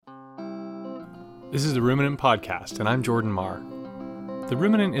This is the Ruminant Podcast, and I'm Jordan Marr. The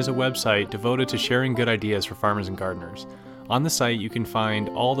Ruminant is a website devoted to sharing good ideas for farmers and gardeners. On the site, you can find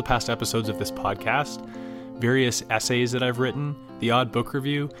all the past episodes of this podcast, various essays that I've written, the odd book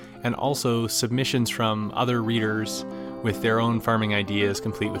review, and also submissions from other readers with their own farming ideas,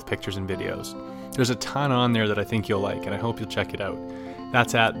 complete with pictures and videos. There's a ton on there that I think you'll like, and I hope you'll check it out.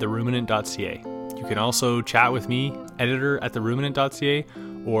 That's at theruminant.ca. You can also chat with me, editor at theruminant.ca,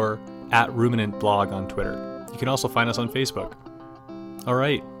 or at Ruminant Blog on Twitter. You can also find us on Facebook. All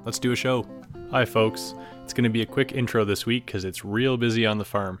right, let's do a show. Hi, folks. It's going to be a quick intro this week because it's real busy on the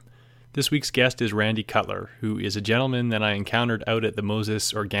farm. This week's guest is Randy Cutler, who is a gentleman that I encountered out at the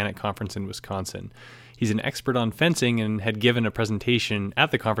Moses Organic Conference in Wisconsin. He's an expert on fencing and had given a presentation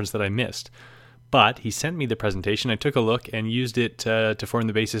at the conference that I missed. But he sent me the presentation, I took a look, and used it to form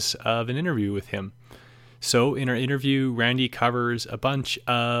the basis of an interview with him. So in our interview, Randy covers a bunch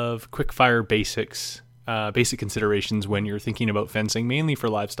of quick-fire basic considerations when you're thinking about fencing, mainly for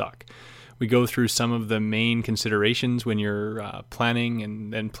livestock. We go through some of the main considerations when you're planning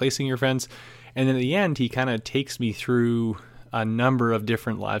and placing your fence. And then at the end, he kind of takes me through a number of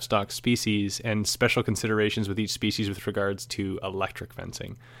different livestock species and special considerations with each species with regards to electric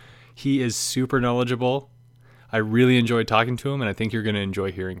fencing. He is super knowledgeable. I really enjoyed talking to him, and I think you're going to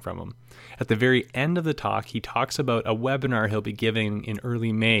enjoy hearing from him. At the very end of the talk, he talks about a webinar he'll be giving in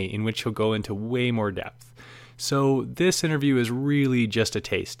early May, in which he'll go into way more depth. So this interview is really just a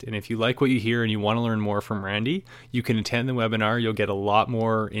taste, and if you like what you hear and you want to learn more from Randy, you can attend the webinar. You'll get a lot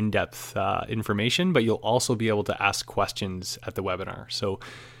more in-depth information, but you'll also be able to ask questions at the webinar. So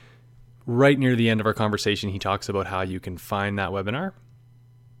right near the end of our conversation, he talks about how you can find that webinar.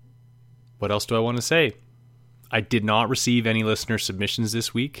 What else do I want to say? I did not receive any listener submissions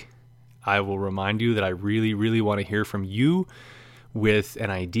this week. I will remind you that I really, really want to hear from you with an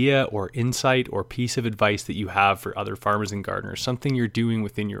idea or insight or piece of advice that you have for other farmers and gardeners, something you're doing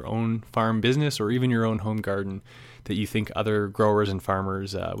within your own farm business or even your own home garden that you think other growers and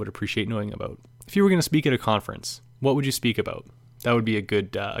farmers would appreciate knowing about. If you were going to speak at a conference, what would you speak about? That would be a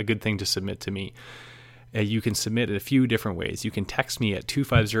good thing to submit to me. You can submit it a few different ways. You can text me at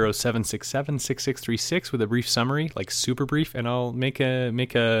 250-767-6636 with a brief summary, like super brief, and I'll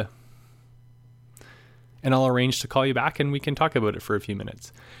I'll arrange to call you back and we can talk about it for a few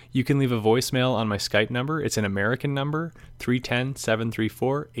minutes. You can leave a voicemail on my Skype number. It's an American number,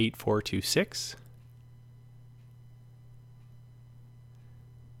 310-734-8426.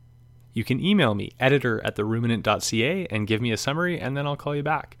 You can email me, editor@theruminant.ca, and give me a summary, and then I'll call you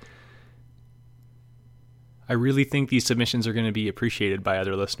back. I really think these submissions are going to be appreciated by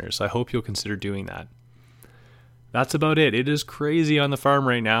other listeners, so I hope you'll consider doing that. That's about it. It is crazy on the farm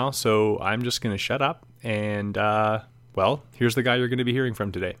right now, so I'm just going to shut up and, here's the guy you're going to be hearing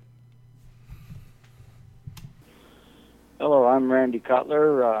from today. Hello, I'm Randy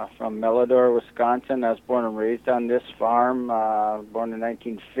Cutler from Melodor, Wisconsin. I was born and raised on this farm, born in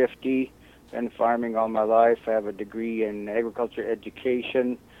 1950. Been farming all my life. I have a degree in agriculture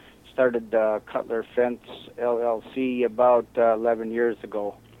education. Started Cutler Fence LLC about 11 years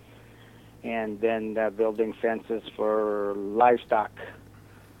ago, and then building fences for livestock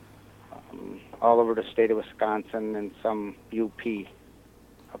all over the state of Wisconsin and some UP,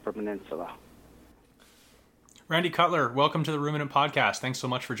 Upper Peninsula. Randy Cutler, welcome to the Ruminant Podcast. Thanks so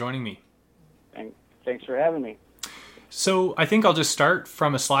much for joining me. Thanks for having me. So I think I'll just start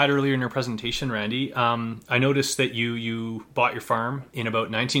from a slide earlier in your presentation, Randy. I noticed that you bought your farm in about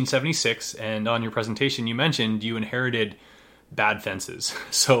 1976, and on your presentation you mentioned you inherited bad fences.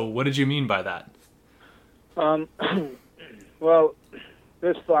 So what did you mean by that? Well,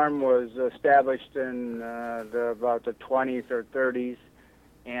 this farm was established in about the 20s or 30s,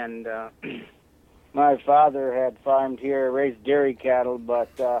 and my father had farmed here, raised dairy cattle, but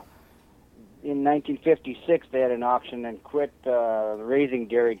in 1956, they had an auction and quit raising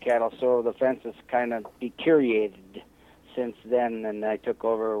dairy cattle, so the fence has kind of deteriorated since then, and I took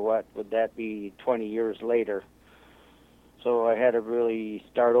over, what would that be, 20 years later. So I had to really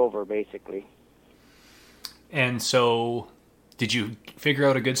start over, basically. And so did you figure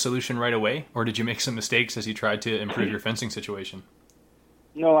out a good solution right away, or did you make some mistakes as you tried to improve your fencing situation?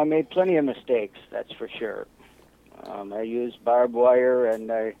 No, I made plenty of mistakes, that's for sure. I used barbed wire,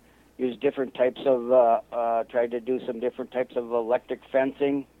 and I used different types of, tried to do some different types of electric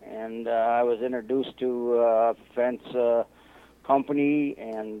fencing, and I was introduced to a fence company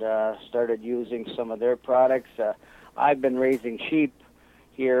and started using some of their products. I've been raising sheep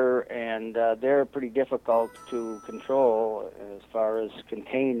here, and they're pretty difficult to control as far as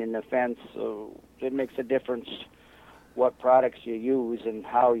contained in the fence, so it makes a difference what products you use and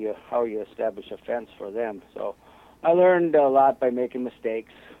how you establish a fence for them. So I learned a lot by making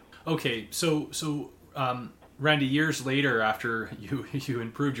mistakes. Okay, so Randy, years later, after you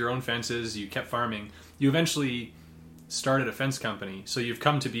improved your own fences, you kept farming, you eventually started a fence company. So you've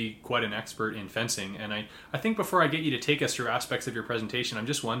come to be quite an expert in fencing. And I think before I get you to take us through aspects of your presentation, I'm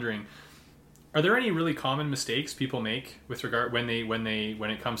just wondering, are there any really common mistakes people make with regard when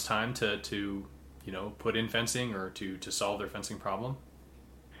it comes time to put in fencing or to solve their fencing problem?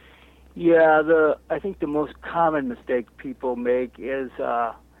 Yeah, I think the most common mistake people make is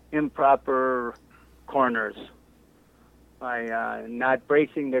improper corners. By not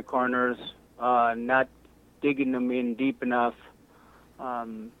bracing their corners, not digging them in deep enough,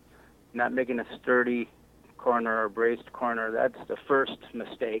 not making a sturdy corner or braced corner. That's the first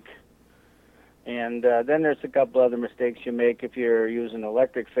mistake. And then there's a couple other mistakes you make if you're using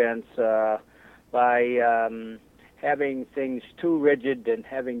electric fence by having things too rigid and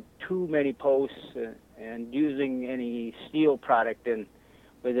having too many posts and using any steel product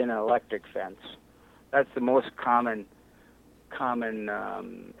within an electric fence. That's the most common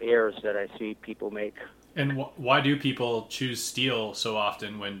errors that I see people make. And why do people choose steel so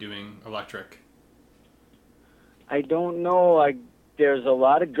often when doing electric? I don't know. There's a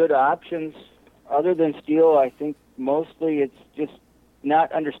lot of good options other than steel. I think mostly it's just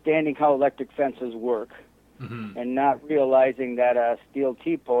not understanding how electric fences work, and not realizing that a steel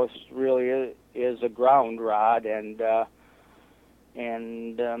T-post really is a ground rod, and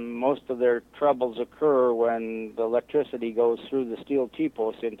most of their troubles occur when the electricity goes through the steel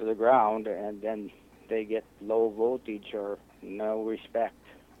T-post into the ground, and then they get low voltage or no respect.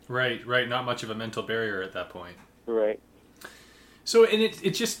 Right. Not much of a mental barrier at that point. Right. So, and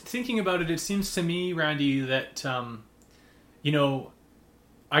it's just thinking about it, it seems to me, Randy, that,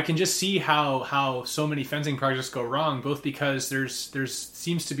 I can just see how so many fencing projects go wrong, both because there's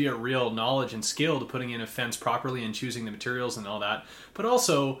seems to be a real knowledge and skill to putting in a fence properly and choosing the materials and all that, but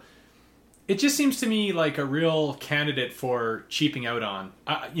also it just seems to me like a real candidate for cheaping out on.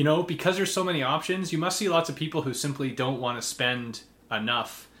 Because there's so many options, you must see lots of people who simply don't want to spend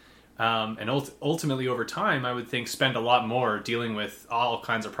enough, and ultimately over time, I would think spend a lot more dealing with all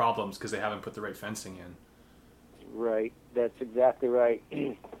kinds of problems because they haven't put the right fencing in. Right, that's exactly right.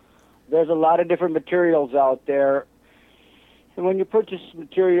 There's a lot of different materials out there, and when you purchase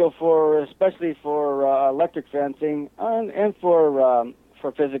material especially for electric fencing and for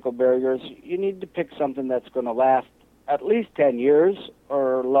physical barriers, you need to pick something that's going to last at least 10 years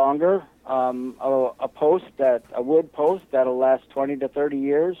or longer. A wood post that'll last 20 to 30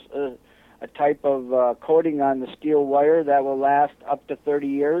 years. A type of coating on the steel wire that will last up to 30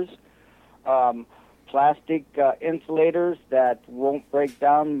 years. Plastic insulators that won't break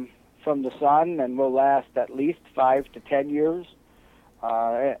down from the sun and will last at least 5 to 10 years.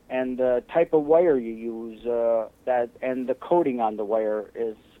 And the type of wire you use, and the coating on the wire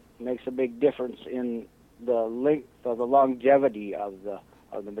makes a big difference in the length or the longevity of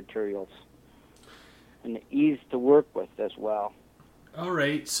the materials, and the ease to work with as well. All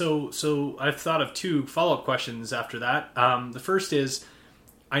right, so I've thought of two follow-up questions after that. The first is,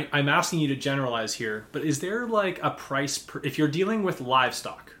 I'm asking you to generalize here, but is there like a price if you're dealing with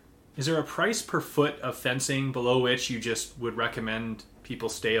livestock? Is there a price per foot of fencing below which you just would recommend people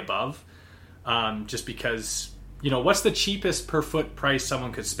stay above? Just because, what's the cheapest per foot price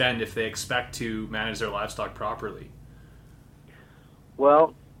someone could spend if they expect to manage their livestock properly?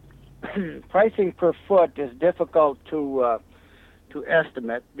 Well, pricing per foot is difficult to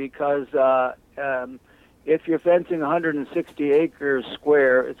estimate because if you're fencing 160 acres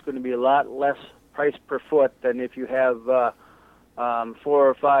square, it's going to be a lot less price per foot than if you have 4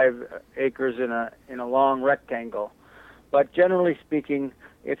 or 5 acres in a long rectangle. But generally speaking,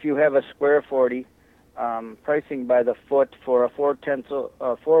 if you have a square 40, pricing by the foot for a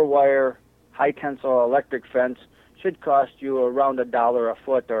 4-wire high tensile electric fence should cost you around $1 a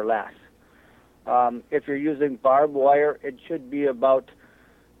foot or less. If you're using barbed wire, it should be about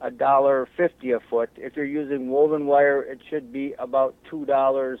 $1.50 a foot. If you're using woven wire, it should be about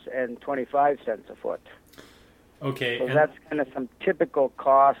 $2.25 a foot. Okay. So that's kind of some typical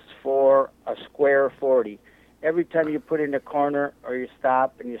costs for a square 40. Every time you put in a corner or you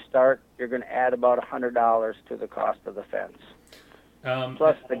stop and you start, you're going to add about $100 to the cost of the fence,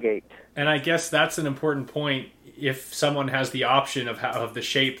 plus the gate. And I guess that's an important point. If someone has the option of the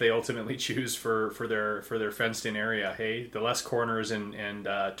shape they ultimately choose for their fenced-in area, hey, the less corners and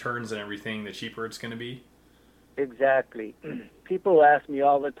turns and everything, the cheaper it's going to be. Exactly. People ask me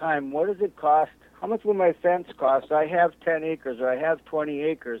all the time, what does it cost? How much will my fence cost? I have 10 acres or I have 20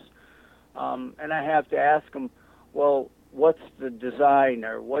 acres. And I have to ask them, well, what's the design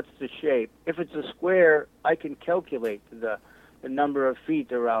or what's the shape? If it's a square, I can calculate the number of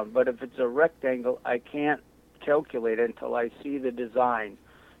feet around, but if it's a rectangle, I can't calculate it until I see the design.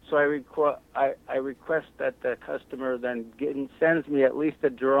 So I request that the customer then sends me at least a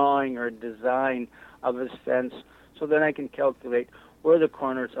drawing or a design of his fence, so then I can calculate where the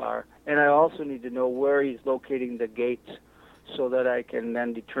corners are. And I also need to know where he's locating the gates, so that I can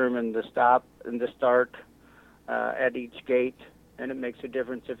then determine the stop and the start at each gate. And it makes a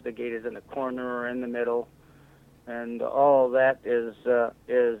difference if the gate is in the corner or in the middle. And all that is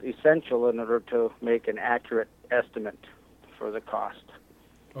essential in order to make an accurate estimate for the cost.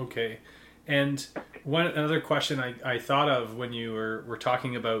 Okay. And another question I thought of when you were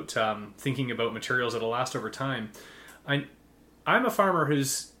talking about thinking about materials that'll last over time. I'm a farmer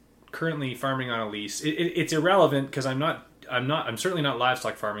who's currently farming on a lease. It's irrelevant because I'm certainly not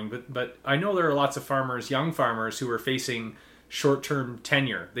livestock farming, but I know there are lots of farmers, young farmers, who are facing short-term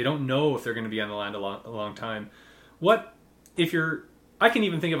tenure. They don't know if they're going to be on the land a long time. I can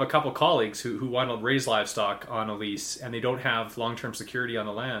even think of a couple colleagues who want to raise livestock on a lease and they don't have long-term security on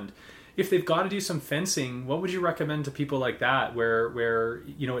the land. If they've got to do some fencing, what would you recommend to people like that where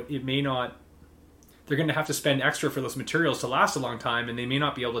it may not, they're going to have to spend extra for those materials to last a long time, and they may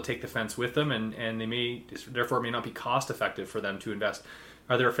not be able to take the fence with them, and they may not be cost effective for them to invest.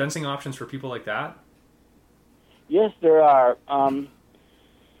 Are there fencing options for people like that? Yes, there are.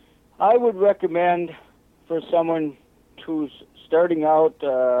 I would recommend for someone who's starting out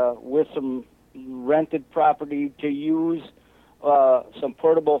with some rented property to use some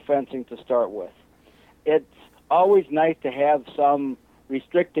portable fencing to start with. It's always nice to have some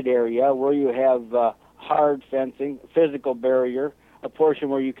restricted area where you have hard fencing, physical barrier, a portion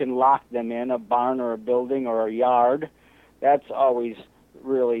where you can lock them in, a barn or a building or a yard. That's always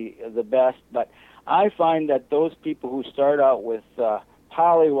really the best. But I find that those people who start out with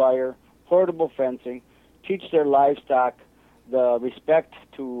polywire, portable fencing, teach their livestock the respect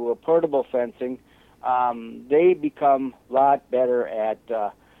to portable fencing, they become a lot better at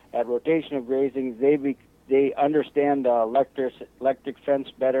rotational grazing. They understand electric fence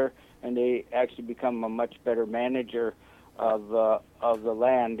better, and they actually become a much better manager of the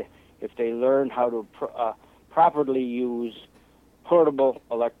land if they learn how to properly use portable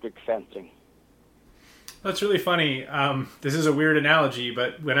electric fencing. That's really funny. This is a weird analogy,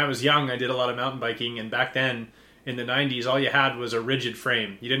 but when I was young, I did a lot of mountain biking, and back then, in the 90s, all you had was a rigid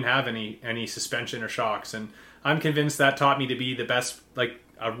frame. You didn't have any suspension or shocks, and I'm convinced that taught me to be the best, like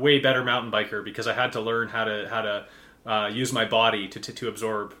a way better mountain biker, because I had to learn how to use my body to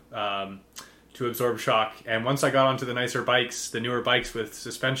absorb shock. And once I got onto the nicer bikes, the newer bikes with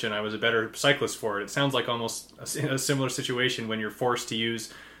suspension, I was a better cyclist for it. It sounds like almost a similar situation when you're forced to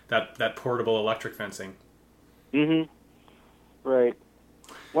use that portable electric fencing. Mm-hmm. Right.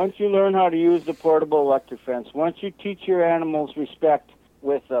 Once you learn how to use the portable electric fence, once you teach your animals respect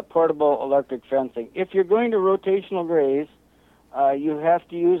with portable electric fencing, if you're going to rotational graze, you have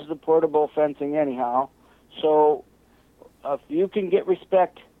to use the portable fencing anyhow. So if you can get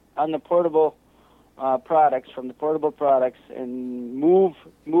respect on the portable products, from the portable products, and move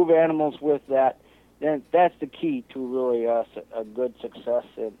animals with that, then that's the key to really a good success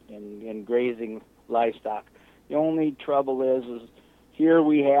in grazing livestock. The only trouble is here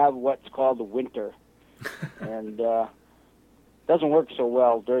we have what's called the winter, and doesn't work so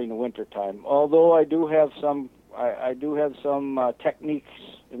well during the winter time. Although I do have some techniques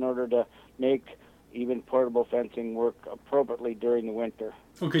in order to make even portable fencing work appropriately during the winter.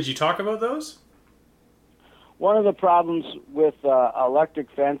 Well, could you talk about those? One of the problems with electric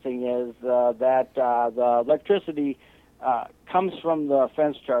fencing is that the electricity comes from the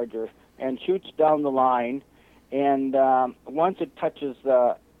fence charger and shoots down the line, and once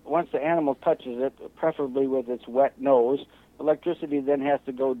the animal touches it, preferably with its wet nose, electricity then has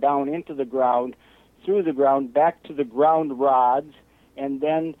to go down into the ground, through the ground, back to the ground rods, and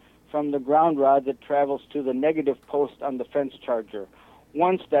then from the ground rods it travels to the negative post on the fence charger.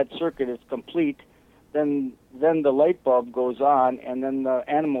 Once that circuit is complete, then the light bulb goes on, and then the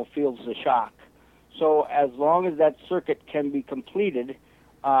animal feels the shock. So as long as that circuit can be completed,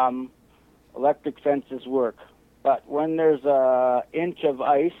 electric fences work. But when there's an inch of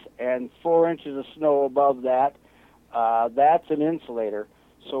ice and 4 inches of snow above that, that's an insulator.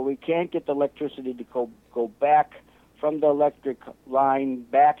 So we can't get the electricity to go back from the electric line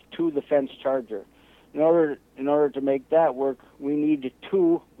back to the fence charger. In order to make that work, we need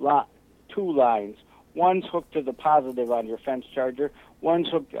two lines. One's hooked to the positive on your fence charger, one's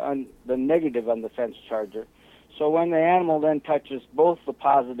hooked on the negative on the fence charger. So when the animal then touches both the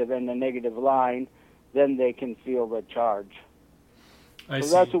positive and the negative line, then they can feel the charge. I So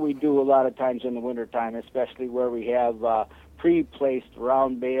see. that's what we do a lot of times in the wintertime, especially where we have pre-placed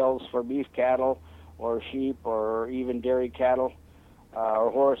round bales for beef cattle or sheep or even dairy cattle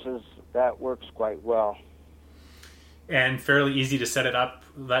or horses. That works quite well. And fairly easy to set it up,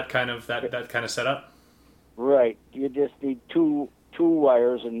 that kind of setup? Right. You just need two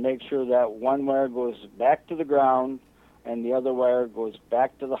wires and make sure that one wire goes back to the ground and the other wire goes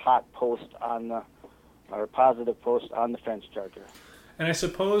back to the hot post or positive post on the fence charger. And I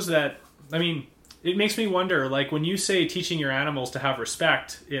suppose that, I mean, it makes me wonder, like when you say teaching your animals to have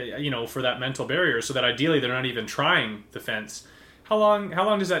respect, for that mental barrier, so that ideally they're not even trying the fence. How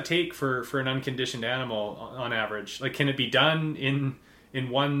long does that take for an unconditioned animal on average? Like, can it be done in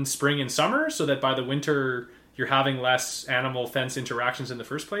one spring and summer, so that by the winter you're having less animal fence interactions in the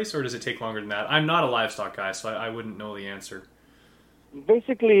first place, or does it take longer than that? I'm not a livestock guy, so I wouldn't know the answer.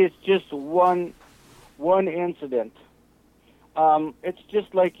 Basically, it's just one incident. It's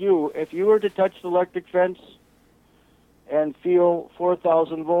just like you. If you were to touch the electric fence and feel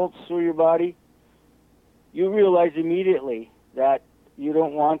 4,000 volts through your body, you realize immediately that you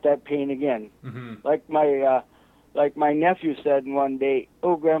don't want that pain again. Mm-hmm. Like my nephew said one day,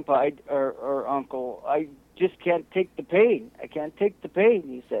 "Oh, Grandpa or Uncle, I just can't take the pain. I can't take the pain,"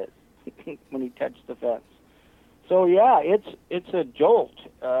 he says, when he touched the fence. So yeah, it's a jolt.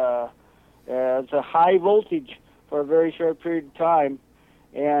 It's a high voltage for a very short period of time,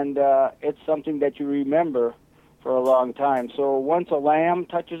 and it's something that you remember for a long time. So once a lamb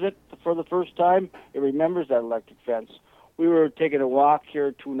touches it for the first time, it remembers that electric fence. We were taking a walk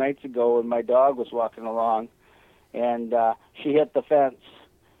here 2 nights ago, and my dog was walking along, and she hit the fence,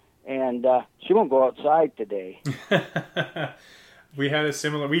 and she won't go outside today. We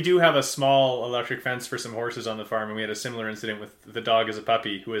do have a small electric fence for some horses on the farm, and we had a similar incident with the dog as a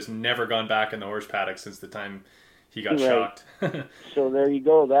puppy, who has never gone back in the horse paddock since the time he got shocked. So there you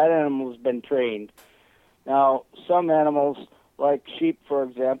go. That animal's been trained. Now, some animals, like sheep, for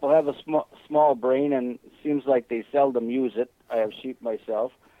example, have a small brain, and it seems like they seldom use it. I have sheep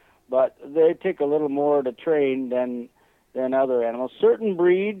myself. But they take a little more to train than other animals. Certain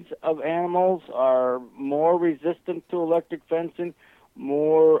breeds of animals are more resistant to electric fencing,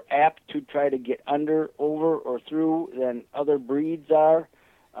 more apt to try to get under, over, or through than other breeds are.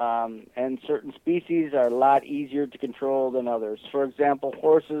 And certain species are a lot easier to control than others. For example,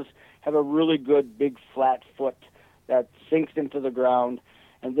 horses have a really good big flat foot that sinks into the ground,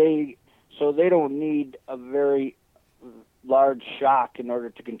 and they don't need a very large shock in order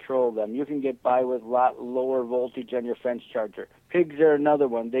to control them. You can get by with a lot lower voltage on your fence charger. Pigs are another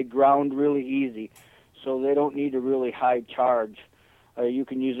one. They ground really easy, so they don't need a really high charge. You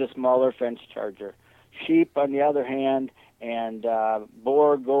can use a smaller fence charger. Sheep, on the other hand, and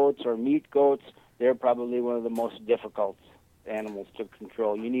boar goats or meat goats, they're probably one of the most difficult animals to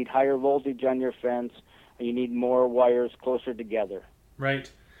control. You need higher voltage on your fence, and you need more wires closer together.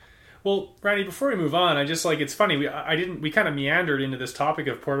 Right. Well, Randy, before we move on, it's funny, we kind of meandered into this topic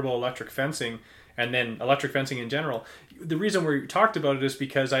of portable electric fencing and then electric fencing in general. The reason we talked about it is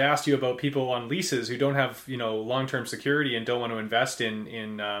because I asked you about people on leases who don't have, long-term security and don't want to invest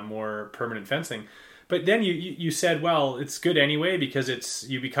in more permanent fencing. But then you said, well, it's good anyway because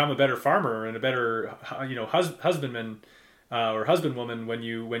you become a better farmer and a better husbandman or husbandwoman when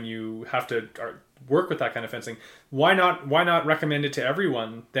you have to work with that kind of fencing. Why not recommend it to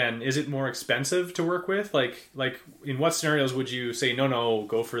everyone then? Is it more expensive to work with? Like in what scenarios would you say no,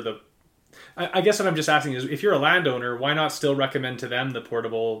 go for the... I guess what I'm just asking is, if you're a landowner, why not still recommend to them the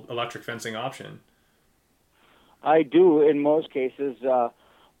portable electric fencing option? I do in most cases,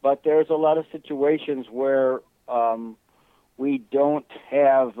 but there's a lot of situations where we don't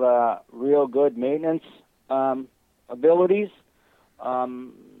have real good maintenance abilities,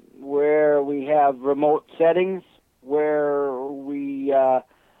 where we have remote settings, where we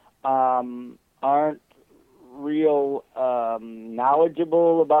aren't real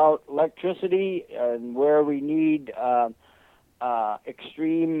knowledgeable about electricity, and where we need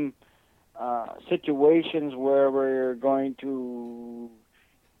extreme situations where we're going to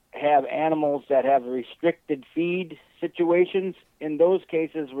have animals that have restricted feed situations. In those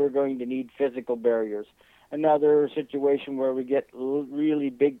cases, we're going to need physical barriers. Another situation where we get really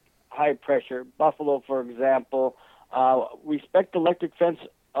big, high pressure. Buffalo, for example, respect electric fence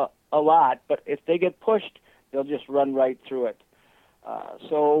a lot, but if they get pushed, they'll just run right through it.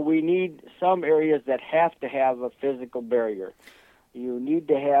 So we need some areas that have to have a physical barrier. You need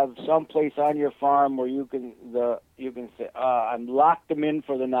to have some place on your farm where you can say, I'm locked them in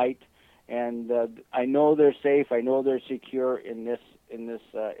for the night, and I know they're safe. I know they're secure in this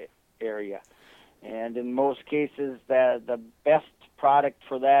area. And in most cases, the best product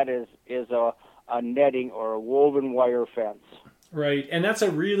for that is a netting or a woven wire fence. Right, and that's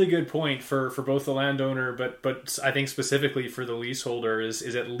a really good point for both the landowner, but I think specifically for the leaseholder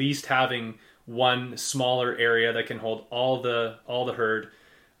is at least having one smaller area that can hold all the herd,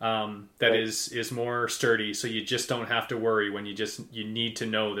 that is more sturdy, so you just don't have to worry when you need to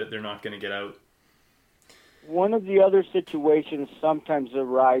know that they're not going to get out. One of the other situations sometimes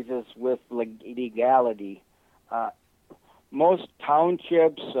arises with legality. Most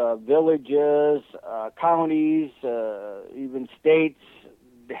townships, villages, counties, even states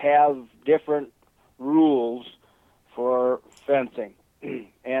have different rules for fencing.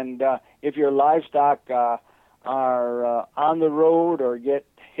 And if your livestock are on the road or get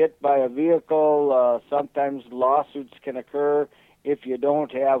hit by a vehicle, sometimes lawsuits can occur if you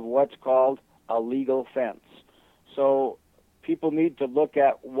don't have what's called a legal fence. So people need to look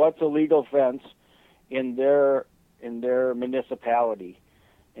at what's a legal fence in their municipality.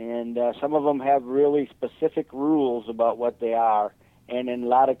 And some of them have really specific rules about what they are. And in a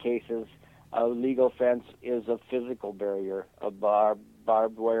lot of cases, a legal fence is a physical barrier, a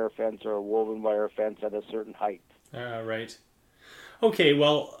barbed wire fence or a woven wire fence at a certain height. Right. Okay,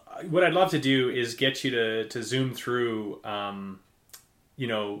 well, what I'd love to do is get you to zoom through,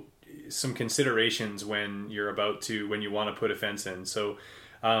 some considerations when you want to put a fence in. So,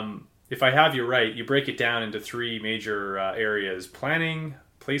 if I have you right, you break it down into three major areas: planning,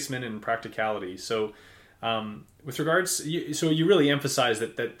 placement, and practicality. So, with regards, so you really emphasize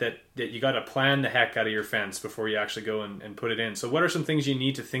that you got to plan the heck out of your fence before you actually go and put it in. So, what are some things you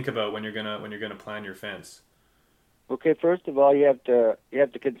need to think about when you're gonna plan your fence? Okay, first of all, you have to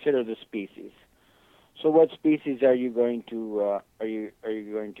consider the species. So, what species are you going to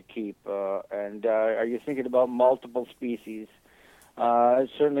keep? And are you thinking about multiple species?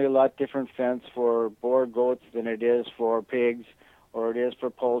 It's certainly a lot different fence for boar goats than it is for pigs, or it is for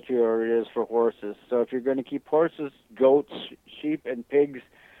poultry, or it is for horses. So if you're going to keep horses, goats, sheep, and pigs,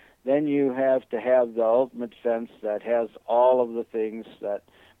 then you have to have the ultimate fence that has all of the things that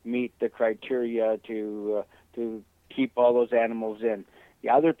meet the criteria to keep all those animals in. The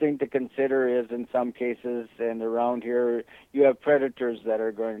other thing to consider is, in some cases, and around here, you have predators that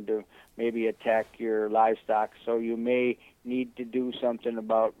are going to maybe attack your livestock, so you may need to do something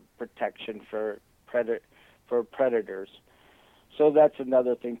about protection for predators. So that's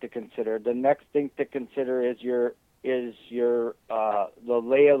another thing to consider. The next thing to consider is your the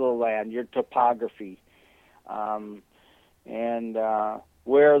lay of the land, your topography, and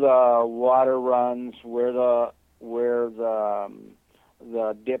where the water runs, where the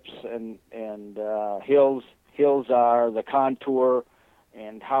dips and hills are, the contour,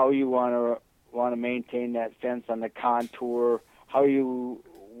 and how you want to maintain that fence on the contour.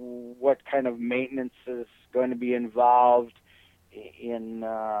 What kind of maintenance is going to be involved in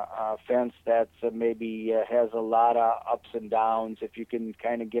a fence that's maybe has a lot of ups and downs. If you can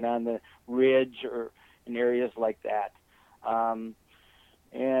kind of get on the ridge or in areas like that.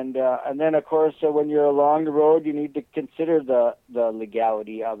 And then, of course, when you're along the road, you need to consider the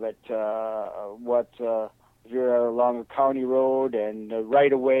legality of it. If you're along a county road and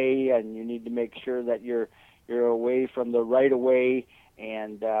right of way, and you need to make sure that you're away from the right of way,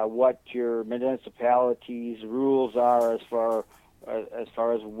 and what your municipality's rules are as far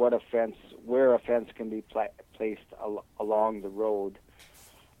as where a fence can be placed along the road.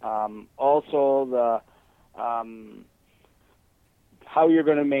 Also, the how you're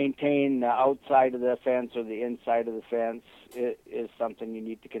going to maintain the outside of the fence or the inside of the fence is something you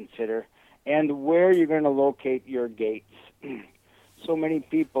need to consider, and where you're going to locate your gates. So many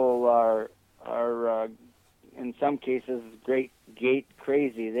people are in some cases gate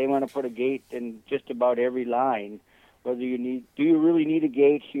crazy. They want to put a gate in just about every line. Do you really need a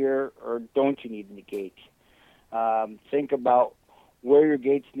gate here, or don't you need a gate? Think about where your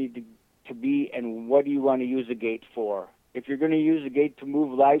gates need to be, and what do you want to use a gate for. If you're going to use a gate to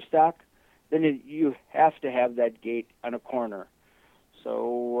move livestock, then you have to have that gate on a corner.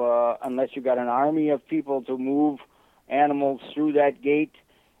 So unless you've got an army of people to move animals through that gate,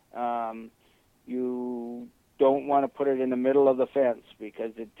 you don't want to put it in the middle of the fence,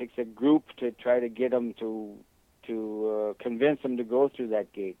 because it takes a group to try to get them to convince them to go through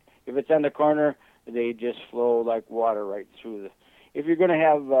that gate. If it's on the corner, they just flow like water right through. If you're going to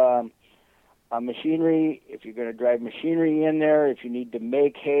have machinery, if you're going to drive machinery in there, if you need to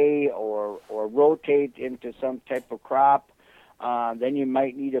make hay or rotate into some type of crop, then you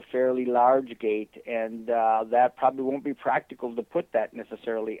might need a fairly large gate, and that probably won't be practical to put that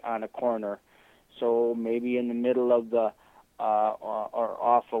necessarily on a corner. So maybe in the middle of or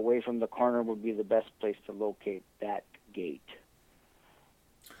off away from the corner would be the best place to locate that gate.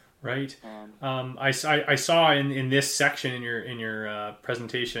 Right. I saw in this section in your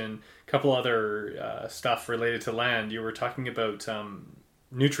presentation a couple other stuff related to land. You were talking about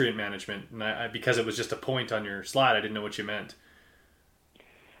nutrient management, and because it was just a point on your slide, I didn't know what you meant.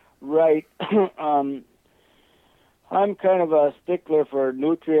 Right. I'm kind of a stickler for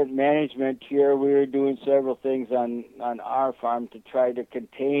nutrient management here. We're doing several things on our farm to try to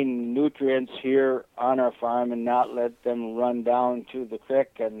contain nutrients here on our farm and not let them run down to the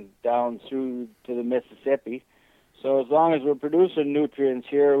creek and down through to the Mississippi. So as long as we're producing nutrients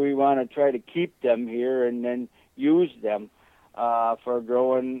here, we want to try to keep them here and then use them for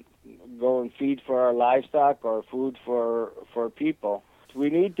growing feed for our livestock or food for people. We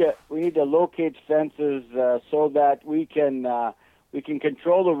need to locate fences so that we can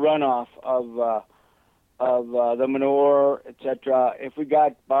control the runoff of the manure, etc. If we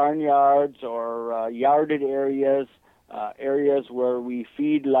got barnyards or yarded areas, areas where we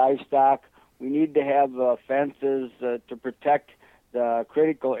feed livestock, we need to have fences to protect the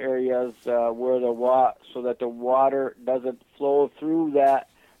critical areas where so that the water doesn't flow through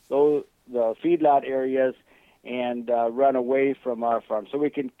the feedlot areas and run away from our farm. So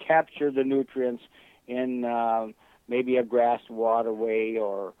we can capture the nutrients in maybe a grass waterway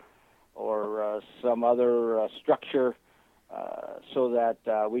or some other structure so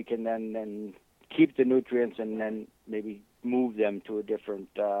that we can then keep the nutrients and then maybe move them to a different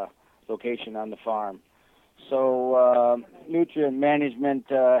location on the farm. So nutrient management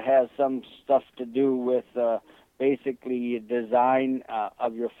has some stuff to do with basically design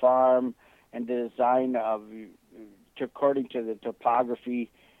of your farm and design of according to the topography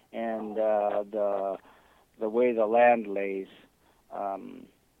and the way the land lays.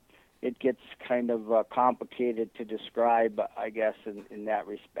 It gets kind of complicated to describe, I guess, in that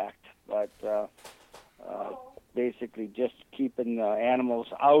respect. But basically, just keeping the animals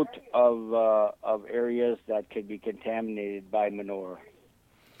out of areas that could be contaminated by manure.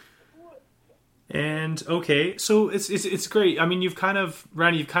 And okay, so it's great. I mean,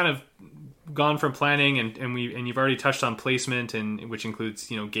 Randy, you've kind of gone from planning and you've already touched on placement, and which includes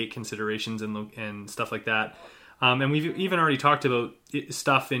gate considerations and stuff like that. And we've even already talked about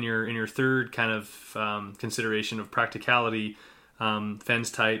stuff in your third kind of consideration of practicality,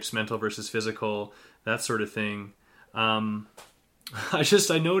 fence types, mental versus physical, that sort of thing. I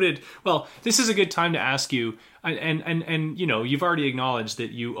noted, well, this is a good time to ask you, and you've already acknowledged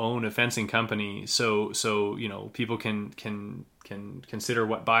that you own a fencing company, so people can consider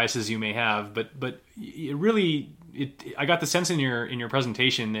what biases you may have, but I got the sense in your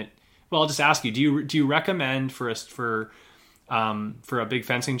presentation that, well, I'll just ask you, do you recommend for a big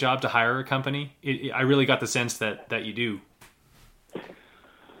fencing job to hire a company? I really got the sense that you do.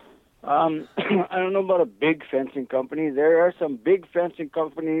 I don't know about a big fencing company. There are some big fencing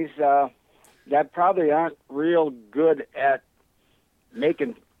companies that probably aren't real good at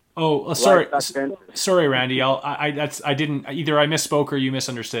making. Oh, sorry, Randy. I didn't either. I misspoke or you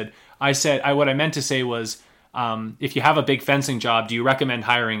misunderstood. I said what I meant to say was, if you have a big fencing job, do you recommend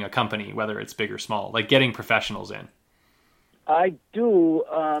hiring a company, whether it's big or small, like getting professionals in? I do.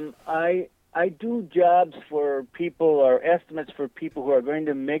 I do jobs for people or estimates for people who are going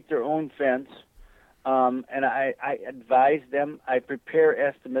to make their own fence, and I advise them. I prepare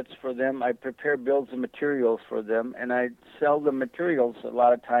estimates for them. I prepare bills of materials for them, and I sell the materials a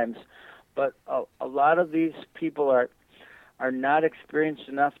lot of times. But a lot of these people are not experienced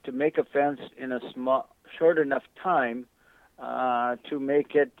enough to make a fence in a short enough time to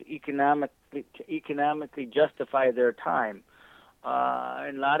make it economically justify their time. In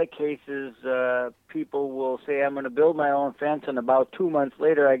a lot of cases, people will say, I'm going to build my own fence, and about 2 months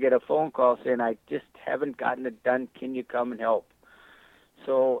later, I get a phone call saying, I just haven't gotten it done. Can you come and help?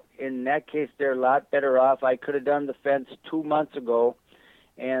 So in that case, they're a lot better off. I could have done the fence 2 months ago,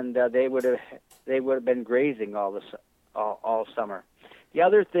 and they would have been grazing all summer. The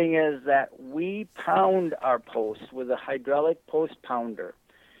other thing is that we pound our posts with a hydraulic post pounder.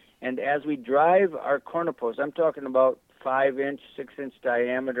 And as we drive our corner posts, I'm talking about 5-inch, 6-inch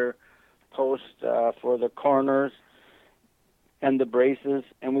diameter posts for the corners and the braces,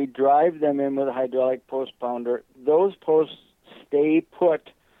 and we drive them in with a hydraulic post pounder. Those posts stay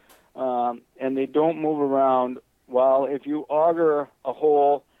put, and they don't move around. While if you auger a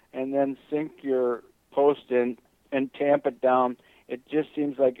hole and then sink your post in and tamp it down, it just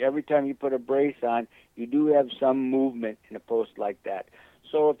seems like every time you put a brace on, you do have some movement in a post like that.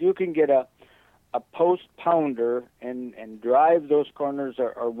 So if you can get a post pounder and drive those corners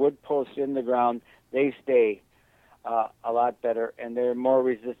or wood posts in the ground, they stay. a lot better, and they're more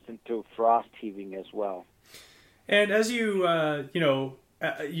resistant to frost heaving as well. And as you,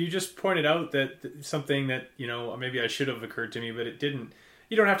 you just pointed out that something that, maybe I should have occurred to me, but it didn't.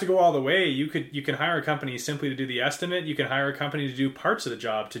 You don't have to go all the way. You can hire a company simply to do the estimate. You can hire a company to do parts of the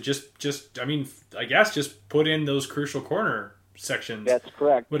job to just put in those crucial corner sections. That's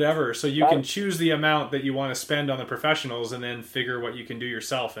correct. Whatever. So you can choose the amount that you want to spend on the professionals and then figure what you can do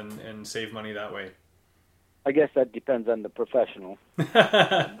yourself and save money that way. I guess that depends on the professional.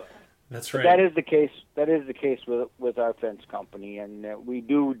 That's right. That is the case. That is the case with our fence company, and we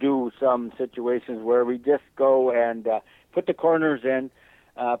do some situations where we just go and put the corners in,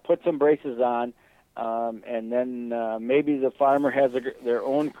 put some braces on, and then maybe the farmer has their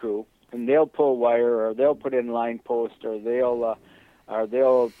own crew, and they'll pull wire, or they'll put in line post, or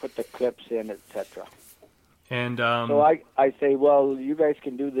they'll put the clips in, etc. And so I say, well, you guys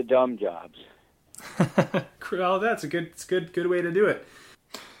can do the dumb jobs. Well, that's a good way to do it.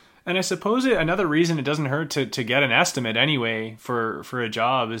 And I suppose another reason it doesn't hurt to get an estimate anyway for a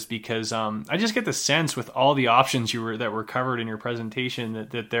job is because I just get the sense with all the options that were covered in your presentation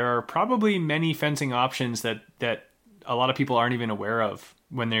that there are probably many fencing options that a lot of people aren't even aware of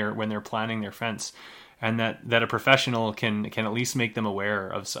when they're planning their fence, and that a professional can at least make them aware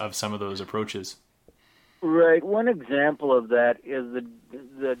of some of those approaches. Right. One example of that is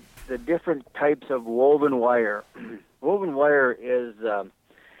the different types of woven wire. Woven wire is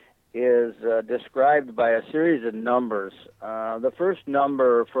described by a series of numbers. The first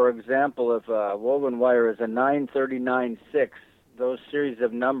number, for example, if woven wire is a 939.6, those series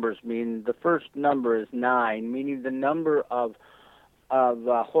of numbers mean the first number is 9, meaning the number of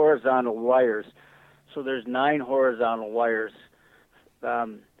horizontal wires. So there's 9 horizontal wires.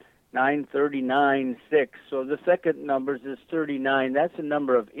 939.6. So the second number is 39. That's the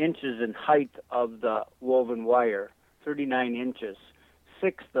number of inches in height of the woven wire, 39 inches.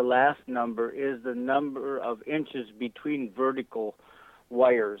 6, the last number, is the number of inches between vertical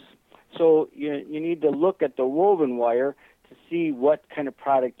wires. So you need to look at the woven wire to see what kind of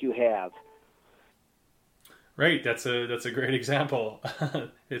product you have. Right, that's a great example.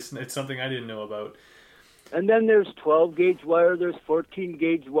 It's something I didn't know about. And then there's 12-gauge wire, there's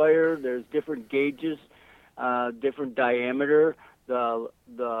 14-gauge wire, there's different gauges, different diameter. The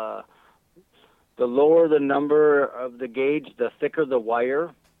lower the number of the gauge, the thicker the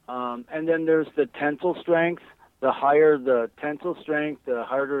wire. And then there's the tensile strength. The higher the tensile strength, the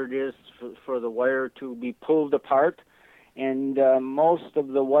harder it is for the wire to be pulled apart. And most of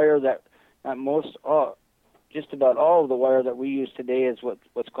the wire just about all of the wire that we use today is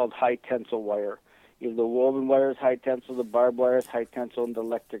what's called high tensile wire. Either the woven wire is high tensile, the barbed wire is high tensile, and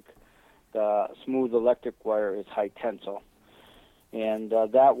the smooth electric wire is high tensile. And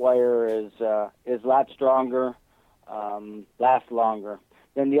that wire is a lot stronger, lasts longer.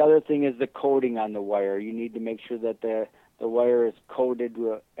 Then the other thing is the coating on the wire. You need to make sure that the wire is coated,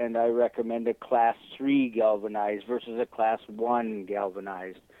 and I recommend a Class 3 galvanized versus a Class 1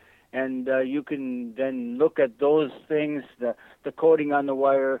 galvanized. And you can then look at those things, the coating on the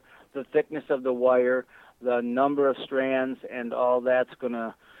wire, the thickness of the wire, the number of strands, and all that's going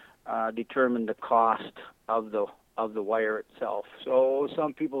to determine the cost of the wire itself. So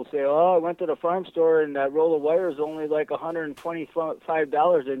some people say, oh, I went to the farm store and that roll of wire is only like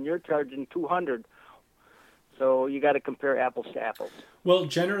 $125 and you're charging $200. So you got to compare apples to apples. Well,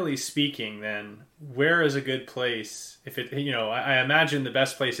 generally speaking, then, where is a good place? If it, I imagine the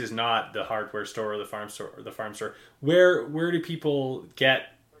best place is not the hardware store or the farm store. Where do people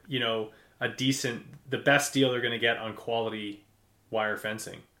get, the best deal they're going to get on quality wire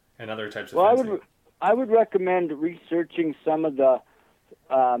fencing and other types of fencing? I would recommend researching some of the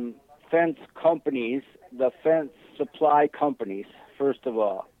fence companies, the fence supply companies, first of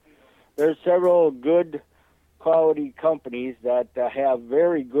all. There's several good quality companies that have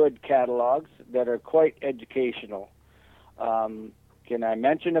very good catalogs that are quite educational. Can I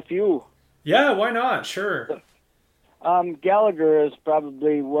mention a few? Yeah, why not? Sure. Gallagher is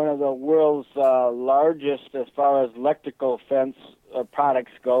probably one of the world's largest as far as electrical fence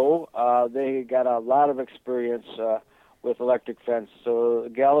products go. They got a lot of experience with electric fence. So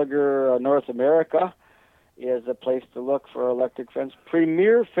Gallagher North America is a place to look for electric fence.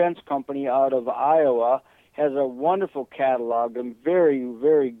 Premier Fence Company out of Iowa has a wonderful catalog and very,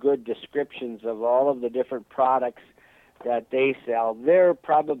 very good descriptions of all of the different products that they sell. They're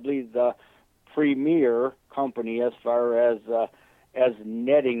probably the premier company as far as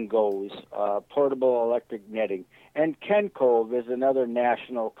netting goes, portable electric netting. And Ken Cove is another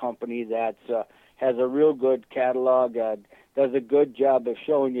national company that has a real good catalog, does a good job of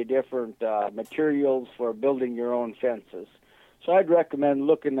showing you different materials for building your own fences. So I'd recommend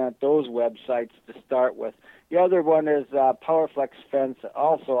looking at those websites to start with. The other one is PowerFlex Fence,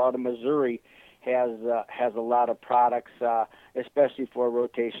 also out of Missouri, has a lot of products, especially for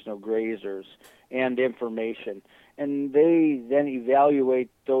rotational grazers and information. And they then evaluate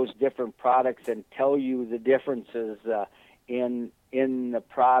those different products and tell you the differences in the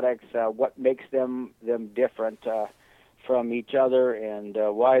products, what makes them different from each other, and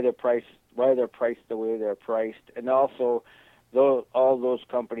why they're priced the way they're priced. And also, all those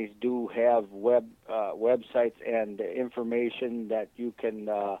companies do have websites and information that you can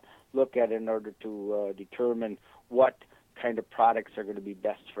look at in order to determine what kind of products are going to be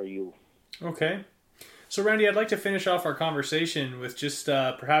best for you. Okay. So, Randy, I'd like to finish off our conversation with just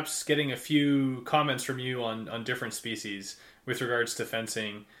perhaps getting a few comments from you on different species with regards to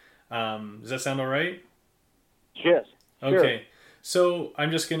fencing. Does that sound all right? Yes. Okay. Sure. So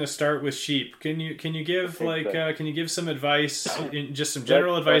I'm just going to start with sheep. Can you give can you give some advice, just some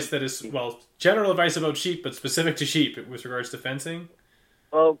general advice that is general advice about sheep, but specific to sheep with regards to fencing?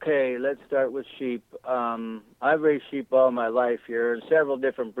 Okay, let's start with sheep. I've raised sheep all my life here, and several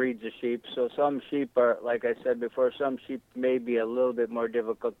different breeds of sheep. So some sheep are, like I said before, some sheep may be a little bit more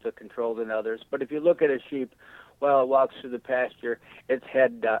difficult to control than others. But if you look at a sheep while it walks through the pasture, its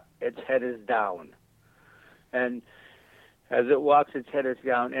head is down, and as it walks, its head is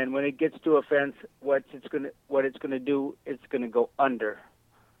down. And when it gets to a fence, what it's gonna do, it's gonna go under.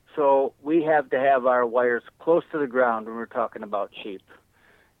 So we have to have our wires close to the ground when we're talking about sheep.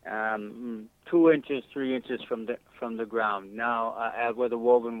 2 inches, 3 inches from the ground. Now, with a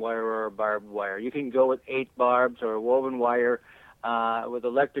woven wire or a barbed wire, you can go with 8 barbs or a woven wire. With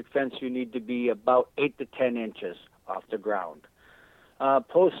electric fence, you need to be about 8 to 10 inches off the ground.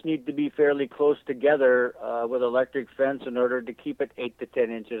 Posts need to be fairly close together with electric fence in order to keep it 8 to 10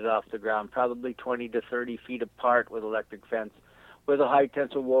 inches off the ground, probably 20 to 30 feet apart with electric fence. With a high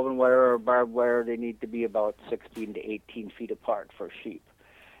tensile woven wire or barbed wire, they need to be about 16 to 18 feet apart for sheep.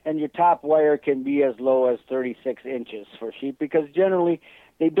 And your top wire can be as low as 36 inches for sheep, because generally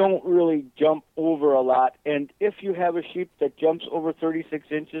they don't really jump over a lot. And if you have a sheep that jumps over 36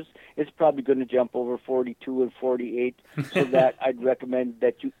 inches, it's probably going to jump over 42 and 48, so that I'd recommend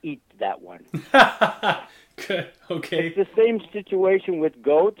that you eat that one. Good. Okay. It's the same situation with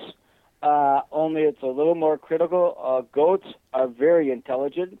goats, only it's a little more critical. Goats are very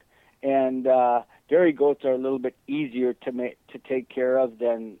intelligent, and dairy goats are a little bit easier to take care of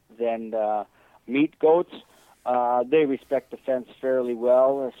than meat goats. They respect the fence fairly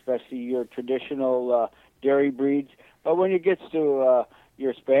well, especially your traditional dairy breeds. But when it gets to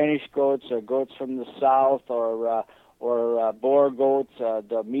your Spanish goats or goats from the south or Boer goats,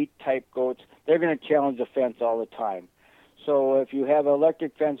 the meat type goats, they're going to challenge the fence all the time. So if you have an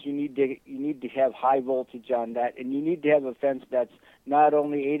electric fence, you need to have high voltage on that, and you need to have a fence that's not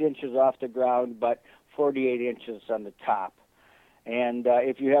only 8 inches off the ground, but 48 inches on the top. And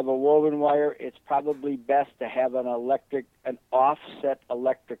if you have a woven wire, it's probably best to have an offset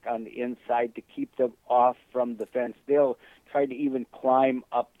electric on the inside to keep them off from the fence. They'll try to even climb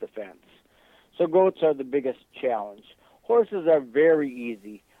up the fence. So goats are the biggest challenge. Horses are very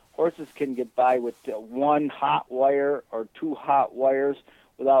easy. Horses can get by with 1 hot wire or 2 hot wires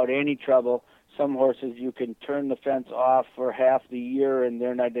without any trouble. Some horses, you can turn the fence off for half the year and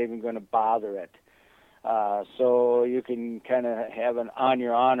they're not even going to bother it. So you can kind of have an on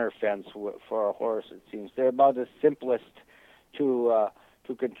your honor fence for a horse, it seems. They're about the simplest to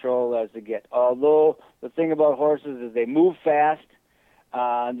control as they get. Although the thing about horses is they move fast.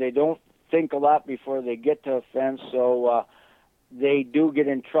 They don't think a lot before they get to a fence, so they do get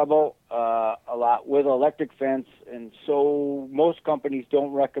in trouble a lot with electric fence, and so most companies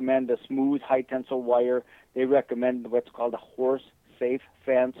don't recommend a smooth high tensile wire. They recommend what's called a horse safe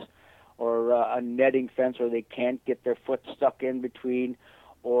fence, or a netting fence where they can't get their foot stuck in between,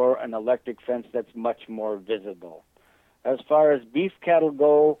 or an electric fence that's much more visible. As far as beef cattle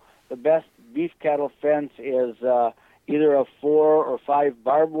go, the best beef cattle fence is either a 4 or 5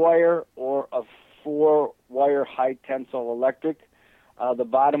 barbed wire or a 4-wire high tensile electric. The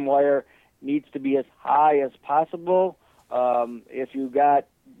bottom wire needs to be as high as possible. If you got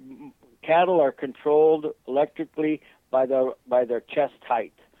cattle are controlled electrically by their chest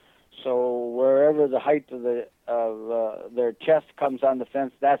height. So wherever the height of their chest comes on the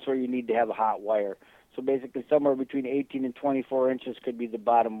fence, that's where you need to have a hot wire. So basically, somewhere between 18 and 24 inches could be the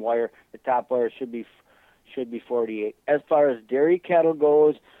bottom wire. The top wire should be 48. As far as dairy cattle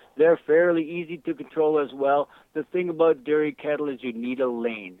goes, They're fairly easy to control as well. The thing about dairy cattle is you need a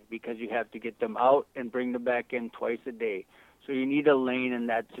lane because you have to get them out and bring them back in twice a day. So you need a lane in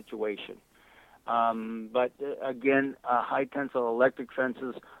that situation. But again, high tensile electric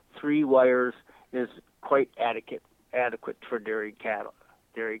fences, 3 wires is quite adequate for dairy cattle.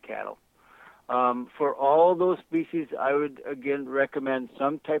 For all those species, I would again recommend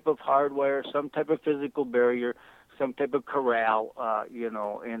some type of hard wire, some type of physical barrier, some type of corral,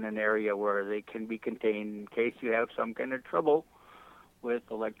 in an area where they can be contained in case you have some kind of trouble with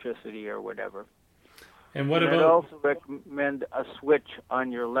electricity or whatever. And what I'd about? also recommend a switch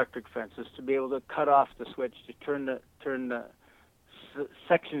on your electric fences to be able to cut off the switch to turn the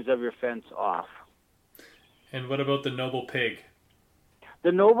sections of your fence off. And what about the noble pig?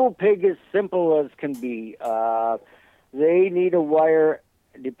 The noble pig is simple as can be. They need a wire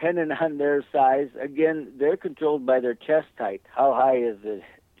depending on their size. Again, they're controlled by their chest height. How high is the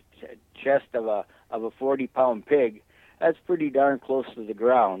chest of a 40-pound pig? That's pretty darn close to the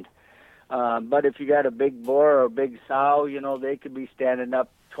ground. But if you got a big boar or a big sow, they could be standing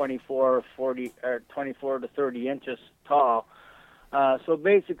up 24 to 30 inches tall. So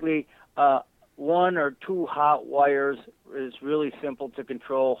basically, 1 or 2 hot wires is really simple to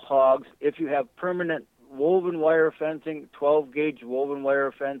control hogs. If you have permanent woven wire fencing, 12-gauge woven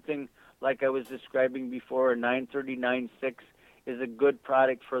wire fencing, like I was describing before, a 939-6 is a good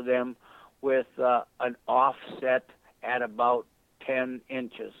product for them with an offset at about 10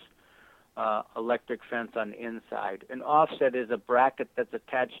 inches. Electric fence on the inside. An offset is a bracket that's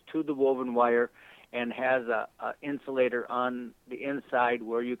attached to the woven wire and has a insulator on the inside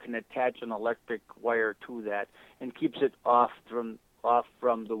where you can attach an electric wire to that and keeps it off from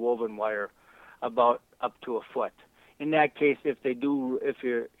the woven wire about up to a foot. In that case, if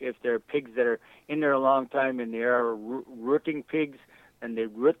they're pigs that are in there a long time and they are rooting pigs and they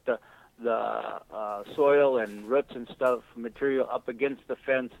root the soil and roots and stuff material up against the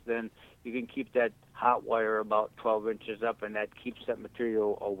fence, then you can keep that hot wire about 12 inches up, and that keeps that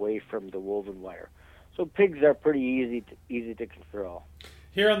material away from the woven wire. So pigs are pretty easy to control.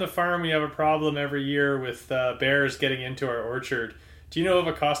 Here on the farm, we have a problem every year with bears getting into our orchard. Do you know of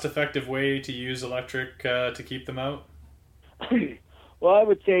a cost-effective way to use electric to keep them out? Well, I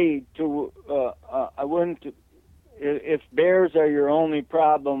would say I wouldn't. If bears are your only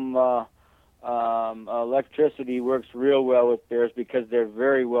problem, electricity works real well with bears because they're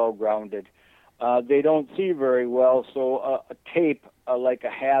very well grounded. They don't see very well, so a tape, like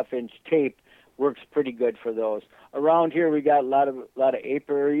a half-inch tape, works pretty good for those. Around here, we got a lot of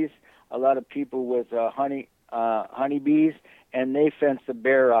apiaries, a lot of people with honeybees, and they fence the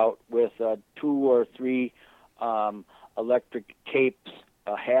bear out with 2 or 3 electric tapes,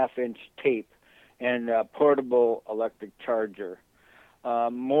 a half-inch tape, and a portable electric charger.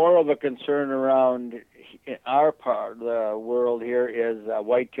 More of a concern around our part of the world here is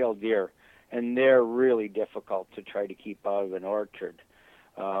white-tailed deer, and they're really difficult to try to keep out of an orchard.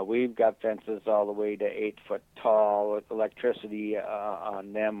 We've got fences all the way to 8 foot tall with electricity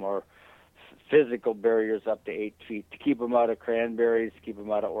on them, or physical barriers up to 8 feet to keep them out of cranberries, keep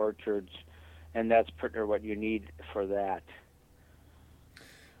them out of orchards, and that's pretty much what you need for that.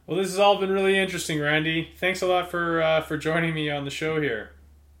 Well, this has all been really interesting, Randy. Thanks a lot for joining me on the show here.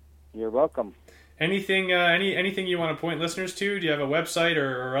 You're welcome. Anything you want to point listeners to? Do you have a website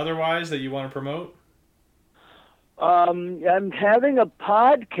or otherwise that you want to promote? I'm having a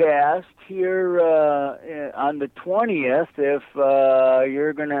podcast here on the 20th. If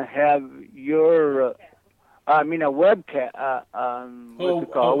you're going to have your, a webcast, what's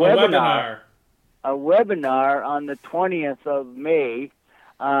it called? A webinar. A webinar on the 20th of May.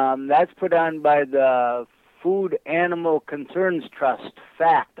 That's put on by the Food Animal Concerns Trust,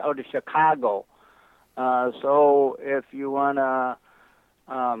 FACT, out of Chicago. So if you want to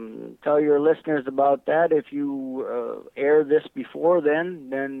tell your listeners about that, if you air this before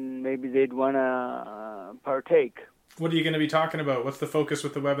then maybe they'd want to partake. What are you going to be talking about? What's the focus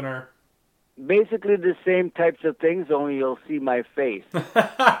with the webinar? Basically the same types of things, only you'll see my face.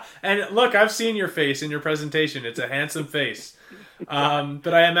 And look, I've seen your face in your presentation. It's a handsome face.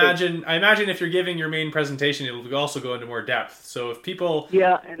 But I imagine if you're giving your main presentation, it'll also go into more depth. So if people...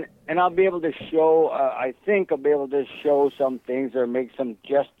 Yeah, and I'll be able to show, I think I'll be able to show some things or make some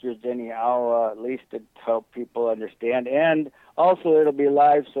gestures anyhow, at least to help people understand. And also it'll be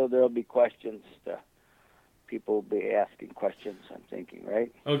live, so there'll be questions. People will be asking questions, I'm thinking,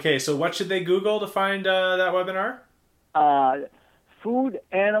 right? Okay, so what should they Google to find that webinar? Food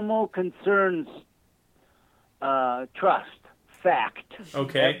Animal Concerns Trust. FACT.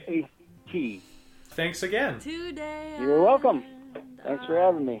 Okay. FACT. Thanks again. You're welcome. Thanks for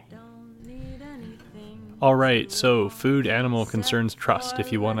having me. All right, so Food Animal Concerns Trust.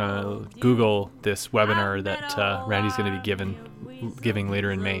 If you want to Google this webinar that Randy's going to be giving later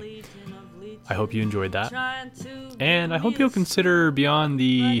in May. I hope you enjoyed that. And I hope you'll consider, beyond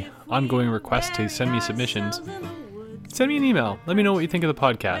the ongoing request to send me submissions, send me an email. Let me know what you think of the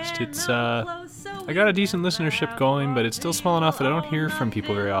podcast. It's I got a decent listenership going, but it's still small enough that I don't hear from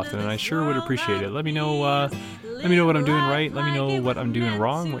people very often, and I sure would appreciate it. Let me know what I'm doing right. Let me know what I'm doing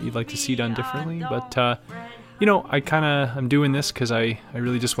wrong, what you'd like to see done differently. But I'm doing this because I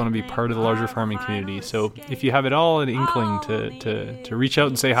really just want to be part of the larger farming community. So if you have at all an inkling to reach out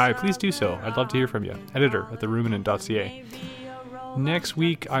and say hi, please do so. I'd love to hear from you. editor@theruminant.ca. Next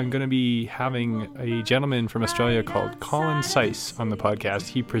week, I'm going to be having a gentleman from Australia called Colin Seiss on the podcast.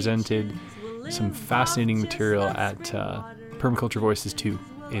 He presented some fascinating material at Permaculture Voices 2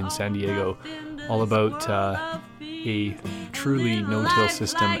 in San Diego, all about a truly no-till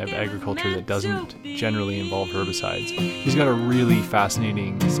system of agriculture that doesn't generally involve herbicides. He's got a really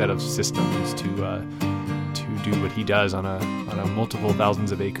fascinating set of systems to do what he does on a multiple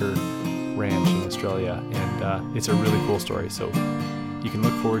thousands of acre ranch in Australia, and it's a really cool story. So you can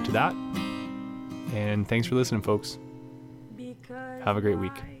look forward to that. And thanks for listening, folks. Have a great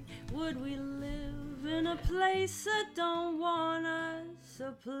week. Would we live in a place that don't want us,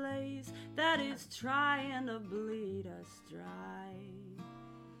 a place that is trying to bleed us dry?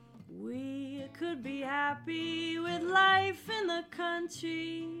 We could be happy with life in the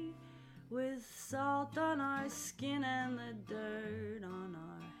country, with salt on our skin and the dirt on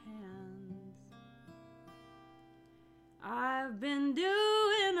our hands. I've been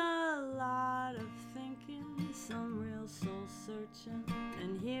doing a lot of thinking, some real soul searching,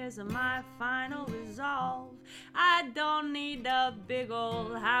 and here's my final resolve. I don't need a big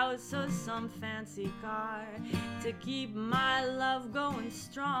old house or some fancy car to keep my love going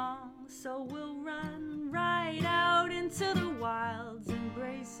strong. So we'll run right out into the wild's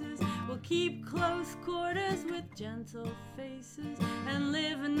embraces. We'll keep close quarters with gentle faces, and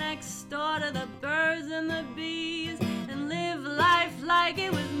live next door to the birds and the bees, and live life like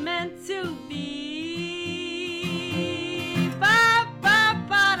it was meant to be.